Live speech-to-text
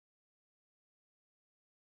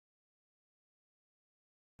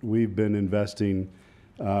We've been investing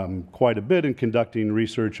quite a bit in conducting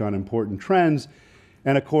research on important trends.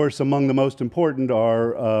 And of course, among the most important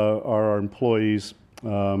are our employees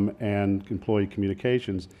and employee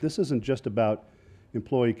communications. This isn't just about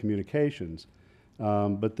employee communications,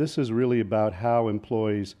 but this is really about how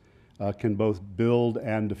employees can both build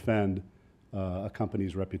and defend a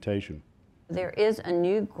company's reputation. There is a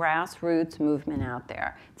new grassroots movement out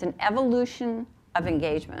there. It's an evolution of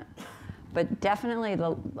engagement, but definitely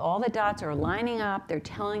all the dots are lining up, they're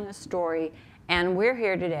telling a story, and we're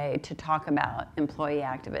here today to talk about employee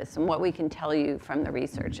activists and what we can tell you from the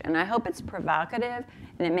research. And I hope it's provocative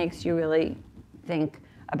and it makes you really think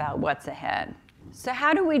about what's ahead. So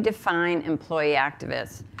how do we define employee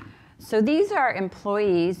activists? So these are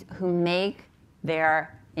employees who make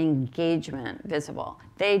their engagement visible.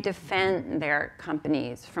 They defend their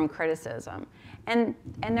companies from criticism. And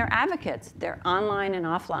they're advocates. They're online and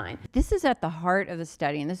offline. This is at the heart of the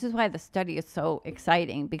study, and this is why the study is so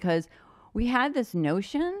exciting, because we had this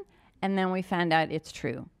notion, and then we found out it's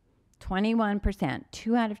true. 21%,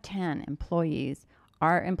 2 out of 10 employees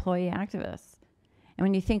are employee activists. And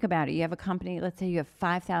when you think about it, you have a company, let's say you have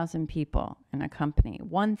 5,000 people in a company.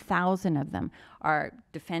 1,000 of them are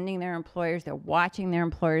defending their employers. They're watching their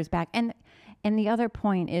employers back. And the other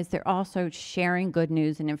point is they're also sharing good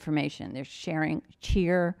news and information. They're sharing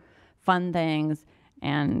cheer, fun things,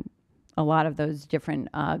 and a lot of those different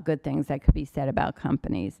good things that could be said about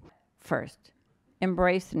companies. First,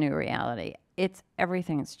 embrace the new reality.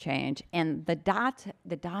 Everything's changed, and the dots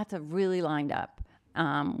have really lined up.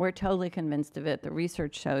 We're totally convinced of it. The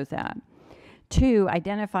research shows that. 2,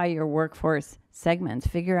 identify your workforce segments.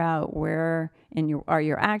 Figure out where are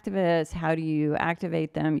your activists, how do you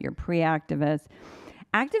activate them, your pre-activists.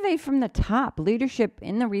 Activate from the top. Leadership,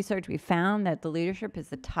 in the research, we found that the leadership is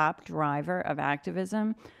the top driver of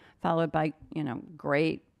activism, followed by,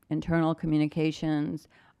 great internal communications,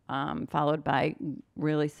 followed by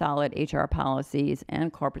really solid HR policies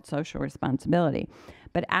and corporate social responsibility.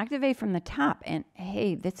 But activate from the top, and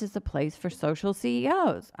hey, this is a place for social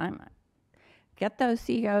CEOs. Get those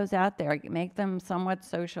CEOs out there, make them somewhat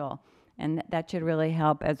social, and that should really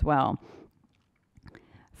help as well.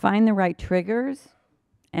 Find the right triggers,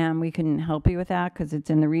 and we can help you with that because it's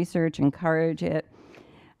in the research. Encourage it.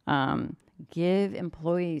 Give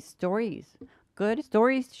employees stories, good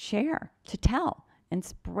stories to share, to tell, and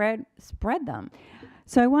spread them.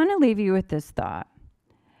 So I want to leave you with this thought.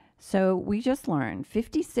 So we just learned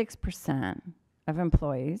 56% of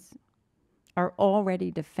employees are already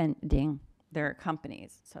defending their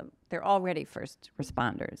companies. So they're already first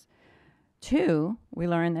responders. 2, we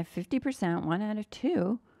learned that 50%, 1 out of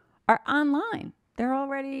 2, are online. They're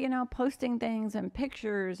already, posting things and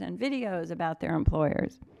pictures and videos about their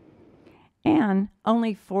employers. And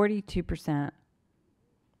only 42%,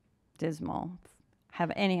 dismal,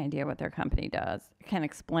 have any idea what their company does, can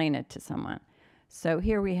explain it to someone. So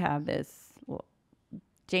here we have this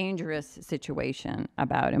dangerous situation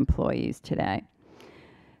about employees today.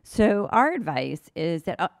 So our advice is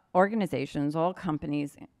that organizations, all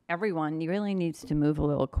companies, everyone really needs to move a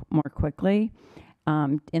little more quickly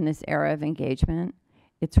in this era of engagement.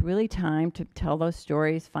 It's really time to tell those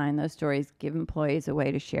stories, find those stories, give employees a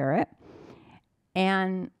way to share it,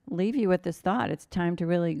 and leave you with this thought. It's time to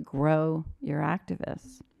really grow your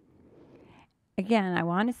activists. Again, I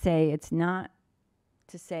want to say it's not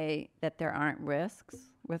to say that there aren't risks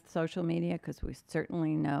with social media, because we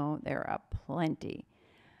certainly know there are plenty.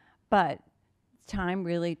 But it's time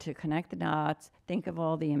really to connect the dots, think of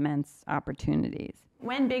all the immense opportunities.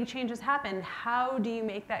 When big changes happen, how do you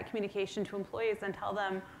make that communication to employees and tell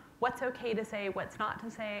them what's okay to say, what's not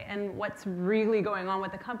to say, and what's really going on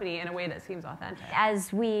with the company in a way that seems authentic?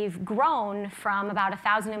 As we've grown from about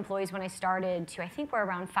 1,000 employees when I started to I think we're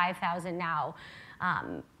around 5,000 now,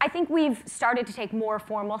 I think we've started to take more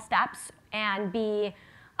formal steps and be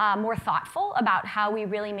more thoughtful about how we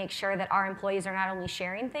really make sure that our employees are not only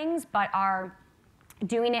sharing things, but are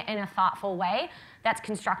doing it in a thoughtful way that's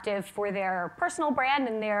constructive for their personal brand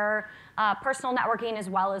and their personal networking, as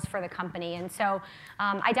well as for the company. And so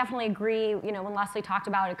I definitely agree, when Leslie talked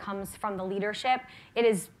about it comes from the leadership, it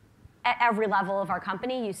is at every level of our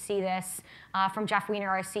company. You see this from Jeff Weiner,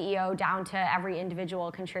 our CEO, down to every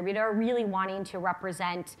individual contributor, really wanting to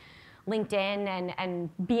represent LinkedIn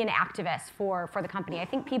and be an activist for the company. I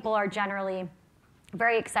think people are generally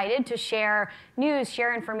very excited to share news,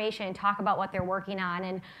 share information, talk about what they're working on.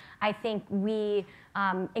 And I think we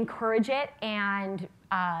encourage it, and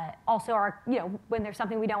also are, when there's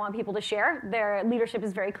something we don't want people to share, their leadership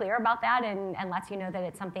is very clear about that and lets you know that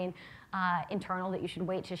it's something internal that you should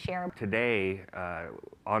wait to share. Today,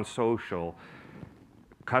 on social,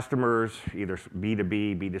 customers, either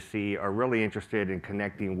B2B, B2C, are really interested in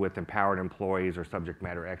connecting with empowered employees or subject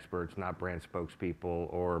matter experts, not brand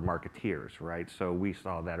spokespeople or marketeers, right? So we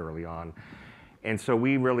saw that early on. And so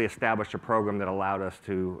we really established a program that allowed us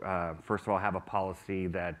to, first of all, have a policy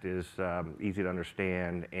that is easy to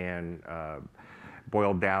understand and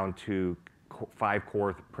boiled down to 5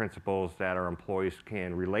 core principles that our employees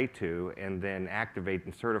can relate to, and then activate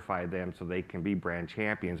and certify them so they can be brand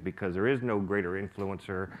champions, because there is no greater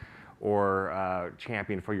influencer or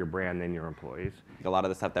champion for your brand than your employees. A lot of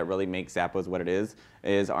the stuff that really makes Zappos what it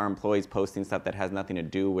is our employees posting stuff that has nothing to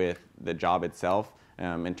do with the job itself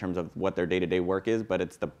in terms of what their day-to-day work is, but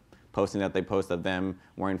it's the posting that they post of them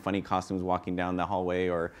wearing funny costumes walking down the hallway,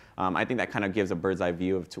 or I think that kind of gives a bird's eye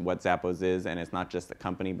view of to what Zappos is, and it's not just a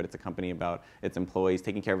company, but it's a company about its employees,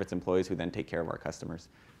 taking care of its employees who then take care of our customers.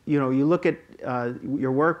 You know, you look at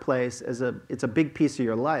your workplace as it's a big piece of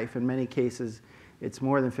your life. In many cases, it's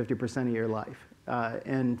more than 50% of your life.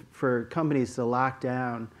 And for companies to lock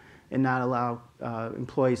down and not allow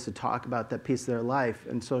employees to talk about that piece of their life,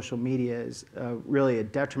 and social media is really a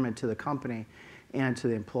detriment to the company and to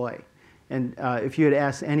the employee. And if you had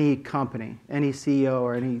asked any company, any CEO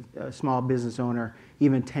or any small business owner,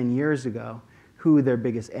 even 10 years ago, who their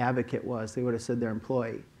biggest advocate was, they would have said their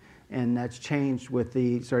employee. And that's changed with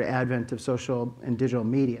the sort of advent of social and digital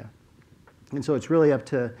media. And so it's really up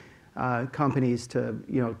to companies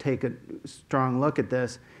to take a strong look at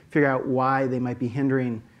this, figure out why they might be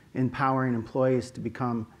hindering empowering employees to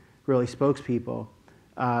become really spokespeople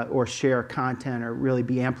or share content or really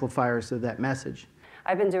be amplifiers of that message.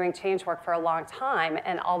 I've been doing change work for a long time,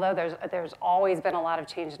 and although there's always been a lot of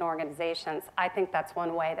change in organizations, I think that's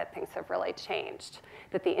one way that things have really changed.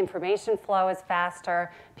 That the information flow is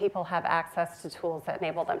faster, people have access to tools that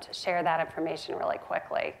enable them to share that information really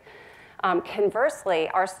quickly. Conversely,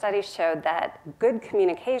 our study showed that good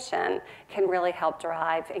communication can really help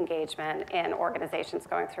drive engagement in organizations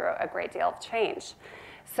going through a great deal of change.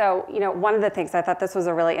 So, one of the things, I thought this was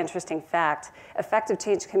a really interesting fact, effective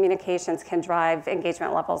change communications can drive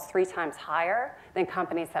engagement levels 3 times higher than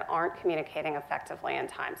companies that aren't communicating effectively in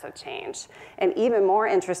times of change. And even more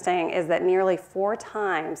interesting is that nearly 4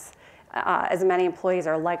 times as many employees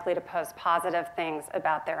are likely to post positive things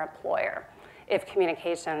about their employer if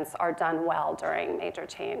communications are done well during major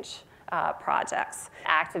change projects.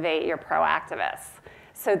 Activate your proactivists.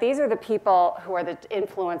 So these are the people who are the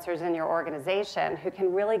influencers in your organization who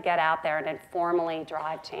can really get out there and informally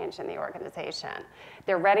drive change in the organization.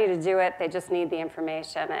 They're ready to do it, they just need the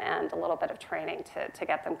information and a little bit of training to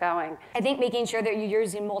get them going. I think making sure that you're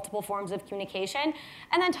using multiple forms of communication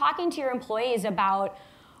and then talking to your employees about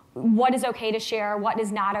what is okay to share, what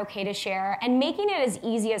is not okay to share, and making it as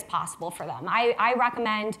easy as possible for them. I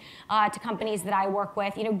recommend to companies that I work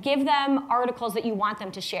with, give them articles that you want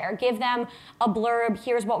them to share. Give them a blurb,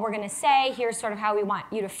 here's what we're gonna say, here's sort of how we want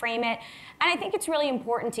you to frame it. And I think it's really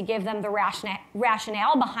important to give them the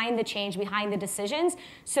rationale behind the change, behind the decisions,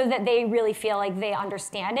 so that they really feel like they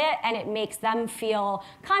understand it, and it makes them feel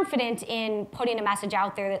confident in putting a message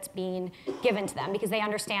out there that's being given to them, because they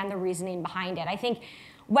understand the reasoning behind it. I think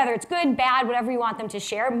whether it's good, bad, whatever you want them to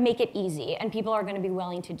share, make it easy, and people are going to be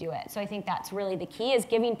willing to do it. So I think that's really the key, is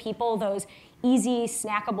giving people those easy,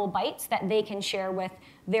 snackable bites that they can share with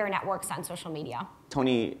their networks on social media.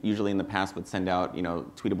 Tony usually in the past would send out,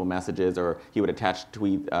 tweetable messages, or he would attach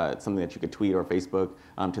something that you could tweet or Facebook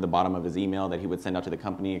to the bottom of his email that he would send out to the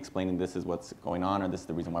company explaining this is what's going on, or this is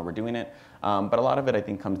the reason why we're doing it. But a lot of it, I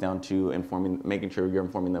think, comes down to making sure you're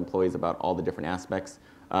informing the employees about all the different aspects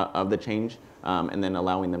of the change, and then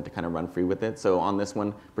allowing them to kind of run free with it. So on this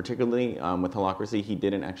one, particularly with Holacracy, he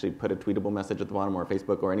didn't actually put a tweetable message at the bottom, or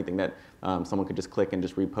Facebook, or anything that someone could just click and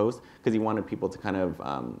just repost, because he wanted people to kind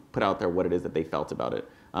of put out there what it is that they felt about it.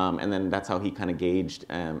 And then that's how he kind of gauged,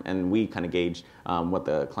 and we kind of gauged what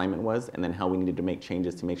the climate was, and then how we needed to make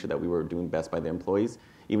changes to make sure that we were doing best by the employees.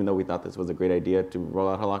 Even though we thought this was a great idea to roll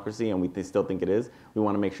out Holacracy, and we still think it is, we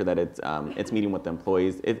want to make sure that it's meeting with the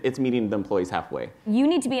employees. It's meeting the employees halfway. You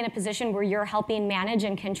need to be in a position where you're helping manage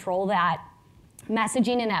and control that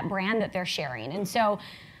messaging and that brand that they're sharing. And so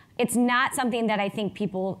it's not something that I think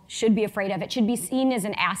people should be afraid of. It should be seen as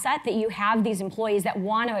an asset that you have these employees that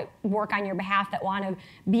want to work on your behalf, that want to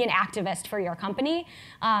be an activist for your company.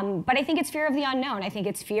 But I think it's fear of the unknown. I think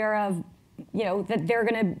it's fear of that they're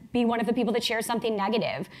going to be one of the people that shares something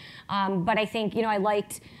negative. But I think, I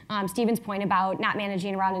liked Stephen's point about not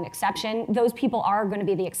managing around an exception. Those people are going to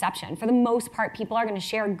be the exception. For the most part, people are going to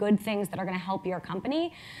share good things that are going to help your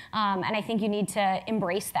company. And I think you need to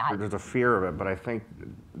embrace that. There's a fear of it, but I think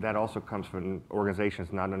that also comes from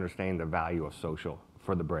organizations not understanding the value of social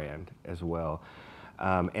for the brand as well.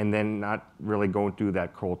 and then not really going through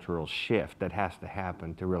that cultural shift that has to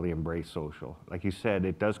happen to really embrace social. Like you said,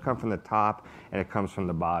 it does come from the top and it comes from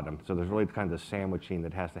the bottom. So there's really kind of sandwiching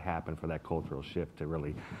that has to happen for that cultural shift to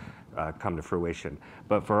really come to fruition.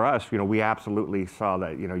 But for us, we absolutely saw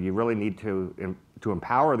that, you really need to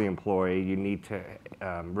empower the employee. You need to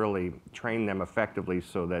really train them effectively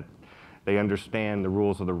so that they understand the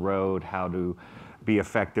rules of the road, how to be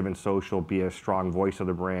effective in social, be a strong voice of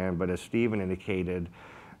the brand. But as Stephen indicated,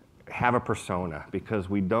 have a persona, because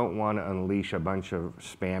we don't want to unleash a bunch of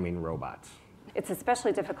spamming robots. It's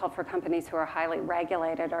especially difficult for companies who are highly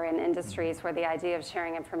regulated or in industries where the idea of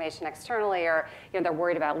sharing information externally, or they're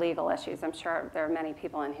worried about legal issues. I'm sure there are many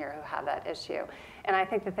people in here who have that issue. And I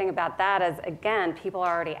think the thing about that is, again, people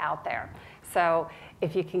are already out there. So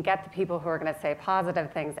if you can get the people who are going to say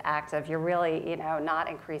positive things active, you're really, not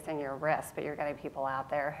increasing your risk, but you're getting people out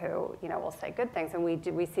there who, will say good things. And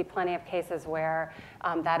we see plenty of cases where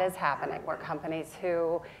that is happening, where companies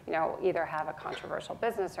who, either have a controversial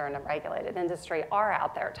business or in a regulated industry are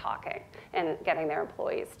out there talking and getting their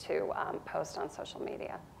employees to post on social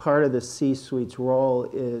media. Part of the C-suite's role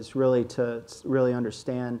is really to really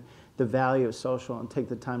understand the value of social and take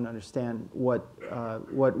the time to understand what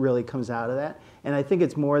really comes out of that. And I think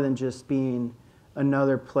it's more than just being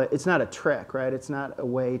another play. It's not a trick, right? It's not a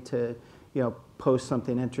way to, post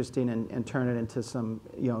something interesting and turn it into some,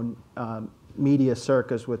 media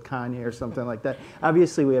circus with Kanye or something like that.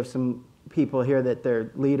 Obviously, we have some people here that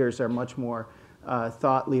their leaders are much more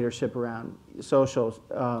thought leadership around social.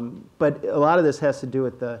 But a lot of this has to do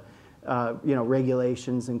with the,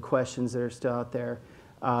 regulations and questions that are still out there.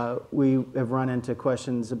 We have run into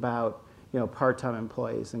questions about, part-time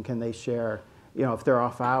employees and can they share, if they're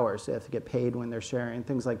off hours, they have to get paid when they're sharing,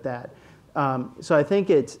 things like that. So I think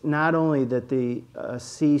it's not only that the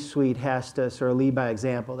C-suite has to sort of lead by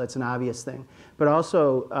example, that's an obvious thing, but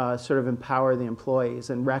also sort of empower the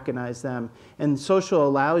employees and recognize them. And social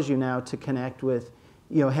allows you now to connect with,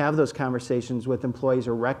 have those conversations with employees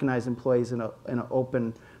or recognize employees in an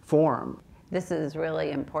open forum. This is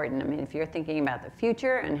really important. I mean, if you're thinking about the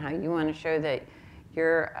future and how you want to show that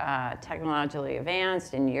you're technologically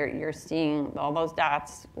advanced and you're seeing all those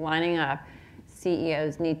dots lining up,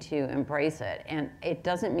 CEOs need to embrace it. And it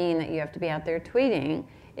doesn't mean that you have to be out there tweeting.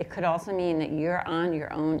 It could also mean that you're on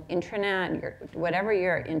your own intranet, whatever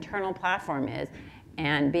your internal platform is,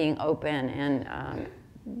 and being open and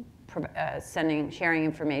sharing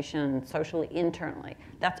information socially internally.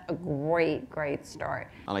 That's a great start.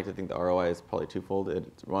 I like to think the ROI is probably twofold.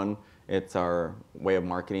 It's our way of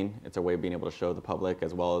marketing. It's our way of being able to show the public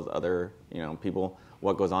as well as other people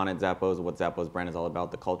what goes on at Zappos, what Zappos brand is all about,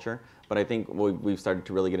 the culture. But I think we've started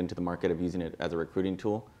to really get into the market of using it as a recruiting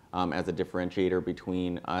tool, as a differentiator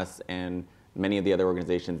between us and many of the other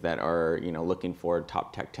organizations that are looking for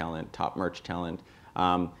top tech talent, top merch talent.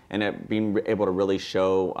 And being able to really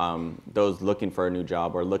show those looking for a new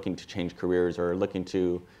job or looking to change careers or looking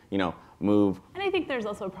to, move. And I think there's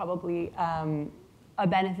also probably a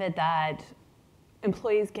benefit that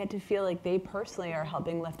employees get to feel like they personally are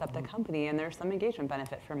helping lift up the company, and there's some engagement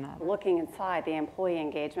benefit from that. Looking inside the employee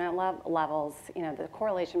engagement levels, the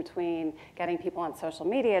correlation between getting people on social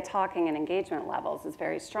media talking and engagement levels is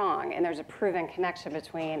very strong, and there's a proven connection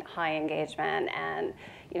between high engagement and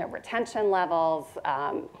retention levels,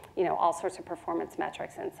 all sorts of performance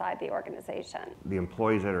metrics inside the organization. The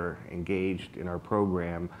employees that are engaged in our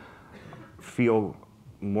program feel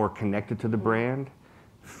more connected to the brand,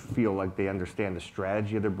 feel like they understand the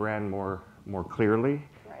strategy of the brand more clearly,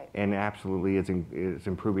 right. And absolutely it's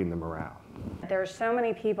improving the morale. There are so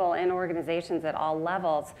many people in organizations at all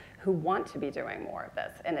levels who want to be doing more of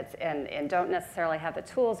this, and don't necessarily have the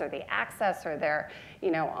tools or the access, or they're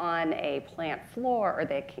on a plant floor, or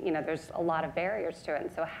there's a lot of barriers to it.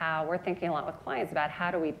 And so we're thinking a lot with clients about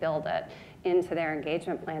how do we build it into their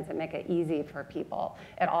engagement plans and make it easy for people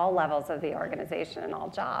at all levels of the organization and all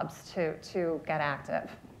jobs to get active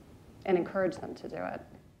and encourage them to do it.